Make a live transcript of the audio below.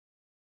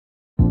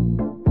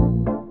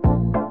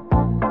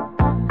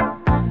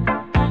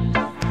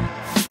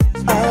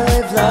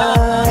I've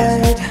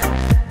lied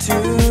to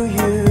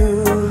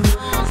you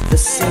the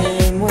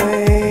same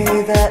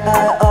way that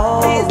I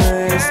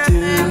always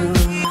do.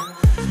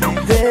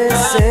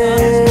 This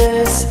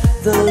is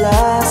the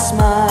last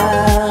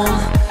smile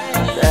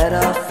that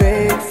I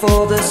fake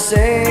for the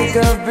sake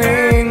of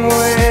being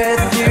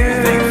with you.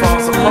 Everything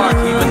falls apart,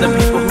 even the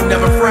people who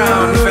never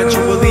frown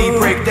eventually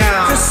break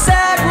down. The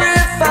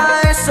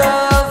sacrifice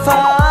of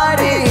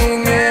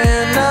hiding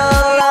in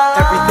a lie.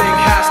 Everything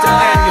has to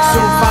end, you'll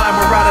soon find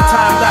we're out of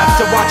time left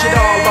to watch it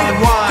all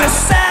unwind. The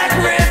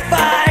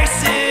sacrifice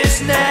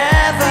is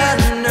never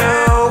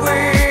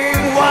knowing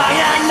why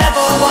I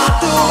never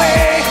walked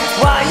away,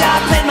 why I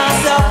played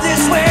myself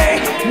this way.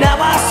 Now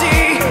I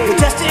see you're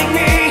testing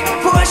me,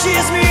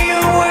 pushes me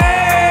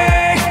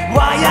away.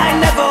 Why I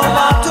never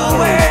walked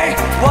away,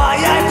 why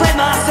I played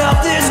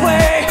myself this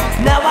way.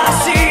 Now I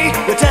see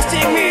you're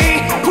testing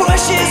me,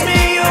 pushes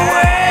me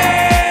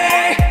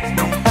away.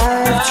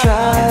 I've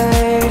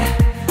tried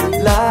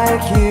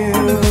like you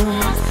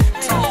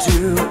to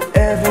do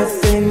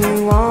everything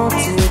you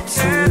wanted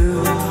to.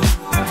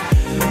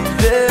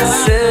 This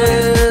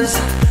is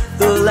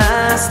the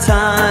last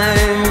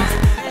time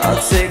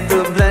I'll take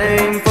the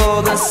blame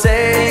for the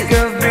sake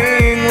of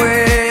being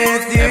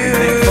with you.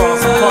 Everything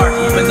falls apart,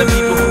 even the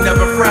people who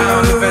never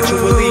frown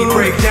eventually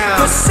break down.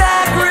 The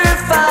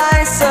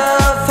sacrifice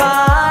of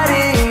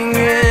hiding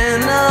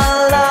in a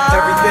lie.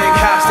 Everything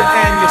has to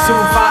end, you'll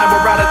soon find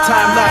we're out of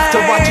time left to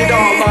watch it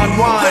all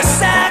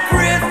unwind.